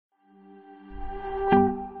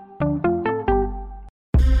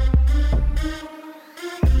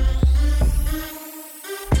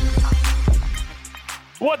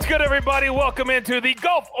What's good, everybody? Welcome into the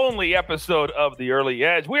golf-only episode of The Early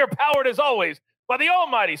Edge. We are powered, as always, by the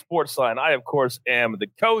almighty Sportsline. I, of course, am the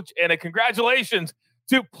coach, and a congratulations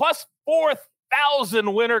to plus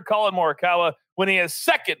 4,000 winner Colin Morikawa winning his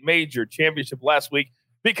second major championship last week,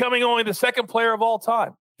 becoming only the second player of all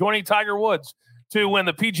time, joining Tiger Woods to win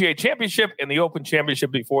the PGA Championship and the Open Championship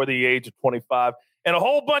before the age of 25. And a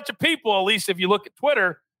whole bunch of people, at least if you look at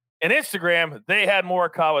Twitter and Instagram, they had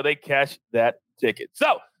Morikawa. They cashed that ticket.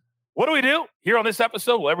 So what do we do here on this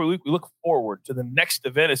episode? Well, every week we look forward to the next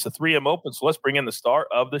event. It's the 3M Open. So let's bring in the star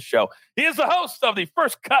of the show. He is the host of the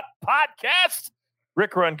First Cut podcast,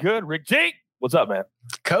 Rick Run Good. Rick G, what's up, man?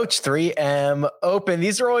 Coach, 3M Open.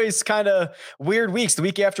 These are always kind of weird weeks. The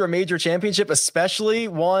week after a major championship, especially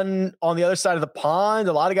one on the other side of the pond.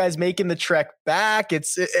 A lot of guys making the trek back.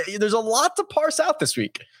 There's a lot to parse out this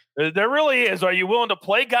week. There really is. Are you willing to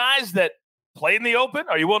play guys that play in the Open?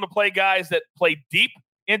 Are you willing to play guys that play deep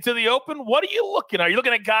into the Open? What are you looking at? Are you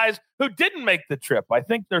looking at guys who didn't make the trip? I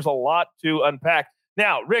think there's a lot to unpack.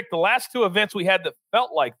 Now, Rick, the last two events we had that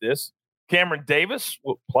felt like this, Cameron Davis,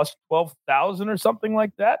 plus 12,000 or something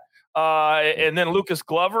like that. And then Lucas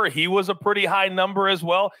Glover, he was a pretty high number as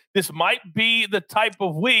well. This might be the type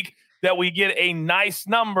of week that we get a nice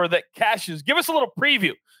number that cashes. Give us a little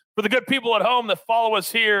preview for the good people at home that follow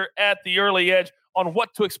us here at the Early Edge on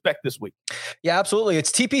what to expect this week. Yeah, absolutely.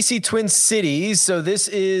 It's TPC Twin Cities. So this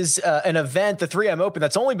is an event, the 3M Open,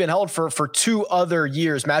 that's only been held for 2 other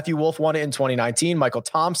years. Matthew Wolff won it in 2019. Michael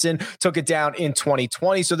Thompson took it down in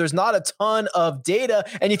 2020. So there's not a ton of data.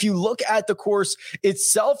 And if you look at the course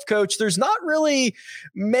itself, Coach, there's not really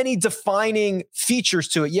many defining features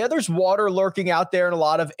to it. Yeah, there's water lurking out there in a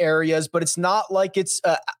lot of areas, but it's not like it's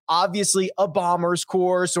obviously a bomber's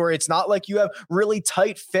course, or it's not like you have really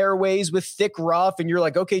tight fairways with thick rough and you're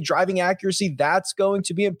like, okay, driving accuracy, that's going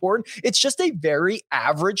to be important. It's just a very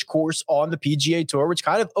average course on the PGA Tour, which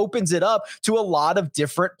kind of opens it up to a lot of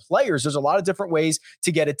different players. There's a lot of different ways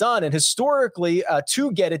to get it done. And historically,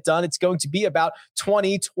 to get it done, it's going to be about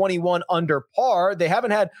 20, 21 under par. They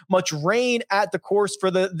haven't had much rain at the course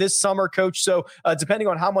for this summer, Coach. So depending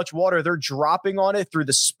on how much water they're dropping on it through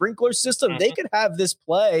the sprinkler system, they could have this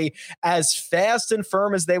play as fast and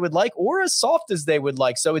firm as they would like, or as soft as they would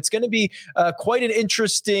like. So it's going to be quite an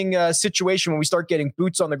interesting situation when we start getting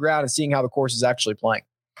boots on the ground and seeing how the course is actually playing.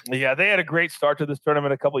 Yeah, they had a great start to this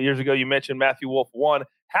tournament a couple of years ago. You mentioned Matthew Wolff won.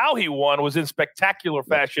 How he won was in spectacular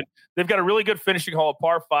fashion. They've got a really good finishing hole,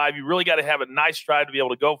 par 5. You really got to have a nice stride to be able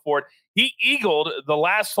to go for it. He eagled the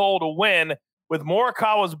last hole to win with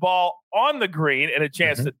Morikawa's ball on the green and a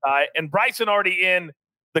chance to tie, and Bryson already in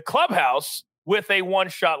the clubhouse with a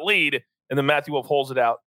one-shot lead, and then Matthew Wolff holds it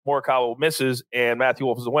out. Morikawa misses, and Matthew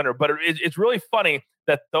Wolff is the winner. But it's really funny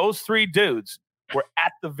that those 3 dudes were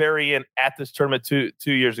at the very end at this tournament two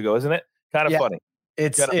years ago, isn't it? Kind of funny.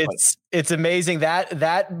 It's amazing that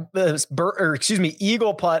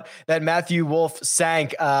eagle putt that Matthew Wolff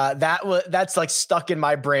sank. That's like stuck in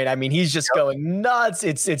my brain. I mean, he's just going nuts.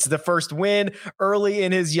 It's the first win early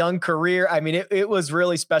in his young career. I mean, it was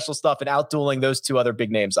really special stuff, and outdueling those 2 other big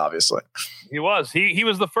names, obviously. He was. He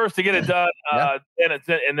was the first to get it done,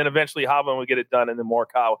 and then eventually Hovland would get it done, and then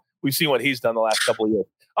Morikawa. We've seen what he's done the last couple of years.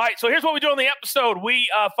 All right, so here's what we do on the episode. We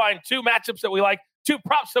find 2 matchups that we like, 2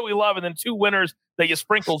 props that we love, and then 2 winners that you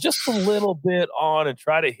sprinkle just a little bit on and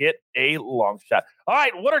try to hit a long shot. All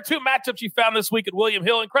right, what are 2 matchups you found this week at William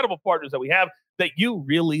Hill? Incredible partners that we have that you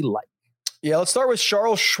really like. Yeah, let's start with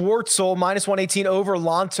Charles Schwartzel, minus 118 over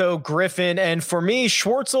Lanto Griffin. And for me,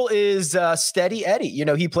 Schwartzel is steady Eddie. You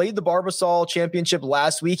know, he played the Barbasol Championship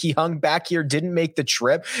last week. He hung back here, didn't make the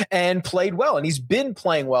trip, and played well. And he's been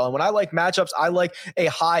playing well. And when I like matchups, I like a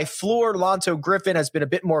high floor. Lanto Griffin has been a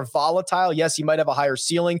bit more volatile. Yes, he might have a higher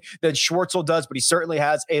ceiling than Schwartzel does, but he certainly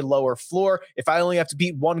has a lower floor. If I only have to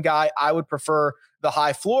beat one guy, I would prefer the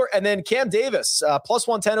high floor. And then Cam Davis, plus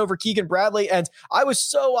 110 over Keegan Bradley. And I was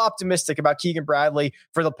so optimistic about Keegan Bradley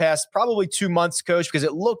for the past probably 2 months, Coach, because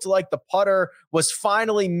it looked like the putter was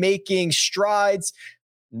finally making strides.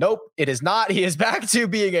 Nope, it is not. He is back to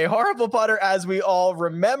being a horrible putter, as we all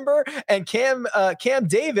remember. And Cam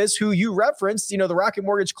Davis, who you referenced, you know, the Rocket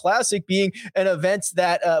Mortgage Classic being an event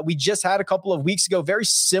that we just had a couple of weeks ago, very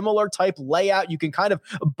similar type layout. You can kind of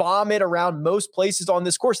bomb it around most places on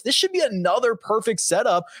this course. This should be another perfect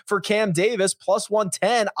setup for Cam Davis, plus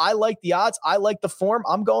 110. I like the odds. I like the form.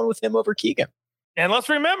 I'm going with him over Keegan. And let's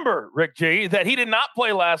remember, Rick G, that he did not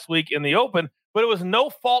play last week in the Open, but it was no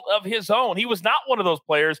fault of his own. He was not one of those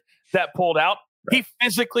players that pulled out. Right. He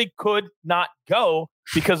physically could not go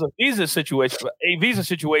because of a visa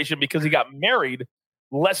situation because he got married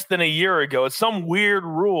less than a year ago. It's some weird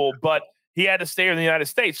rule, but he had to stay in the United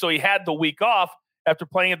States. So he had the week off after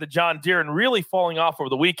playing at the John Deere and really falling off over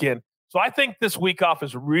the weekend. So I think this week off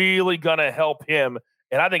is really going to help him,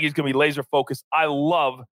 and I think he's going to be laser focused. I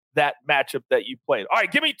love that matchup that you played. All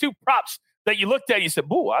right, give me 2 props that you looked at. You said,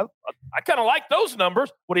 "Boo, I kind of like those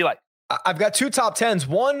numbers." What do you like? I've got 2 top 10s,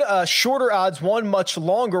 one shorter odds, one much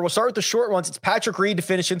longer. We'll start with the short ones. It's Patrick Reed to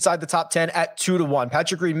finish inside the top 10 at 2-1.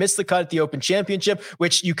 Patrick Reed missed the cut at the Open Championship,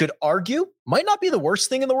 which you could argue might not be the worst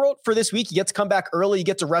thing in the world for this week. You get to come back early. You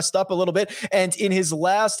get to rest up a little bit. And in his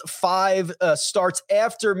last 5 starts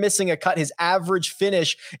after missing a cut, his average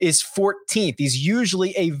finish is 14th. He's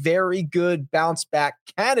usually a very good bounce back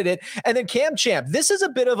candidate. And then Cam Champ, this is a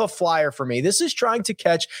bit of a flyer for me. This is trying to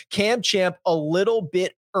catch Cam Champ a little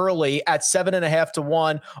bit early at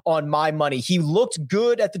 7.5-1 on my money. He looked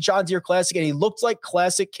good at the John Deere Classic, and he looked like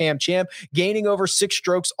classic Cam Champ, gaining over 6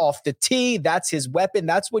 strokes off the tee. That's his weapon.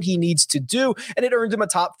 That's what he needs to do, and it earned him a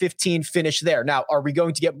top 15 finish there. Now, are we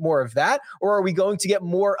going to get more of that, or are we going to get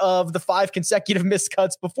more of the 5 consecutive missed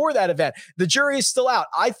cuts before that event? The jury is still out.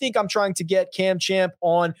 I think I'm trying to get Cam Champ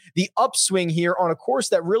on the upswing here on a course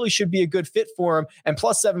that really should be a good fit for him, and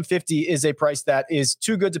plus 750 is a price that is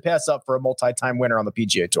too good to pass up for a multi-time winner on the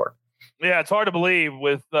PGA Tour. Yeah, it's hard to believe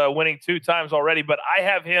with winning 2 times already, but I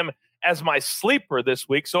have him as my sleeper this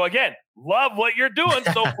week. So again, love what you're doing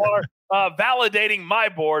so far, validating my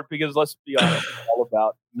board, because let's be honest, it's all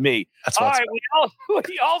about me. All right,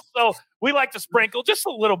 we like to sprinkle just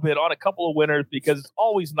a little bit on a couple of winners because it's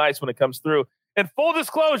always nice when it comes through. And full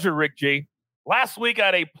disclosure, Rick G, last week I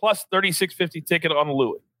had a plus 3650 ticket on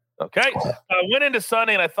Louis. Okay. I went into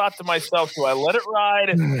Sunday and I thought to myself, do I let it ride?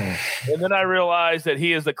 And then I realized that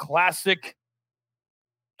he is a classic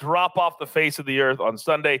drop off the face of the earth on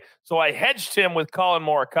Sunday. So I hedged him with Colin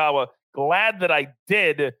Morikawa. Glad that I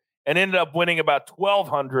did, and ended up winning about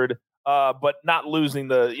 1,200, but not losing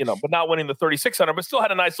but not winning the 3,600, but still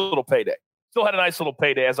had a nice little payday.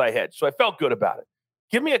 As I hedged. So I felt good about it.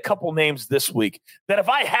 Give me a couple names this week that if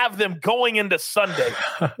I have them going into Sunday,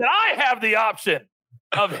 that I have the option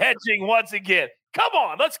of hedging once again. Come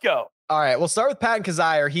on, let's go. All right, we'll start with Patton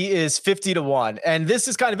Kizzire. He is 50-1, and this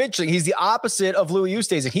is kind of interesting. He's the opposite of Louis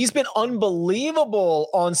Oosthuizen. He's been unbelievable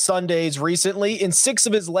on Sundays recently. In 6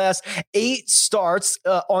 of his last 8 starts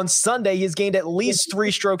on Sunday, he's gained at least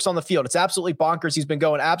 3 strokes on the field. It's absolutely bonkers. He's been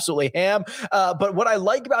going absolutely ham. But what I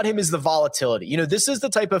like about him is the volatility. This is the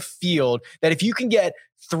type of field that if you can get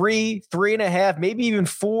 3, 3.5, maybe even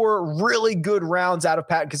 4 really good rounds out of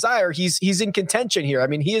Patton Kizzire, he's in contention here. I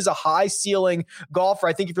mean, he is a high ceiling golfer.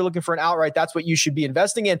 I think if you're looking for an outright, that's what you should be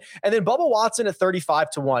investing in. And then Bubba Watson at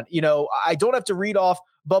 35-1. I don't have to read off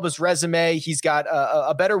Bubba's resume. He's got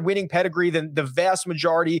a better winning pedigree than the vast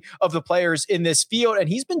majority of the players in this field, and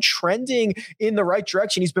he's been trending in the right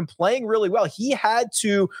direction. He's been playing really well. He had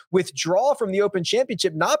to withdraw from the Open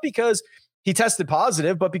Championship, not because he tested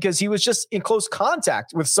positive, but because he was just in close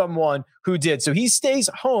contact with someone who did. So he stays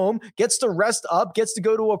home, gets to rest up, gets to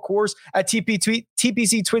go to a course at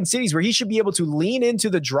TPC Twin Cities where he should be able to lean into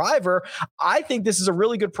the driver. I think this is a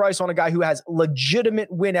really good price on a guy who has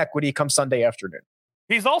legitimate win equity come Sunday afternoon.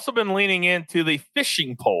 He's also been leaning into the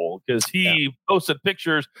fishing pole because he posted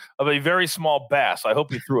pictures of a very small bass. I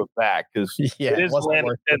hope he threw it back because it is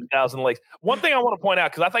landing 10,000 lakes. One thing I want to point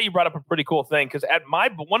out, because I thought you brought up a pretty cool thing, because at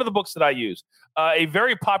one of the books that I use, a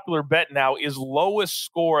very popular bet now is lowest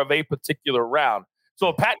score of a particular round. So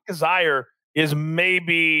if Pat Kizzire is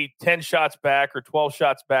maybe 10 shots back or 12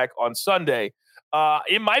 shots back on Sunday,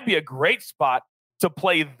 it might be a great spot to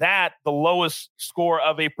play the lowest score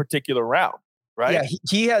of a particular round. Right? Yeah,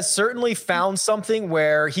 he has certainly found something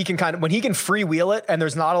where he can when he can freewheel it and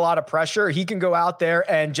there's not a lot of pressure, he can go out there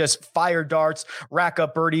and just fire darts, rack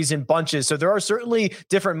up birdies in bunches. So there are certainly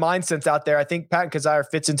different mindsets out there. I think Patton Kizzire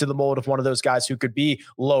fits into the mold of one of those guys who could be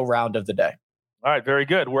low round of the day. All right, very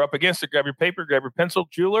good. We're up against it. Grab your paper, grab your pencil.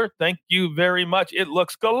 Jeweler, thank you very much. It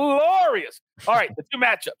looks glorious. All right, the 2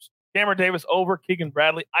 matchups. Cameron Davis over Keegan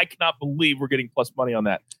Bradley. I cannot believe we're getting plus money on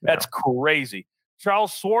that. That's crazy.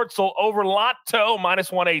 Charles Schwartzel over Lotto,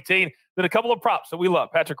 minus 118. Then a couple of props that we love.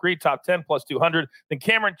 Patrick Reed, top 10, plus 200. Then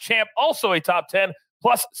Cameron Champ, also a top 10,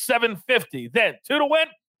 plus 750. Then 2 to win,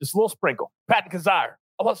 just a little sprinkle. Patton Kizzire,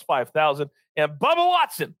 plus 5,000. And Bubba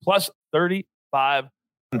Watson, plus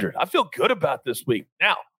 3,500. I feel good about this week.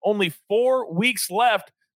 Now, only 4 weeks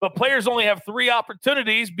left, but players only have 3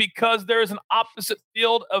 opportunities because there is an opposite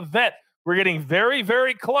field event. We're getting very,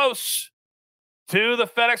 very close to the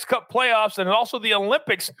FedEx Cup playoffs, and also the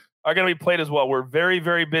Olympics are going to be played as well. We're very,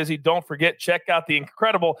 very busy. Don't forget, check out the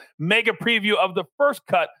incredible mega preview of the First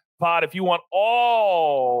Cut pod. If you want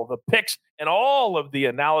all the picks and all of the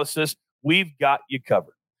analysis, we've got you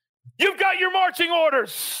covered. You've got your marching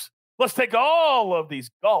orders. Let's take all of these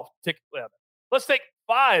golf tickets. Let's take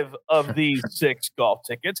 5 of these 6 golf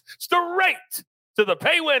tickets straight to the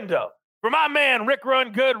pay window for my man, Rick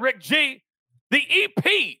Run Good, Rick G, the EP,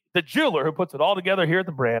 the jeweler who puts it all together here at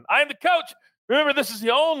the brand. I am the coach. Remember, this is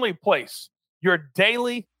the only place your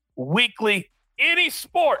daily, weekly, any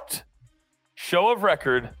sport show of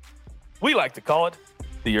record. We like to call it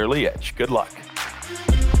the Early Edge. Good luck.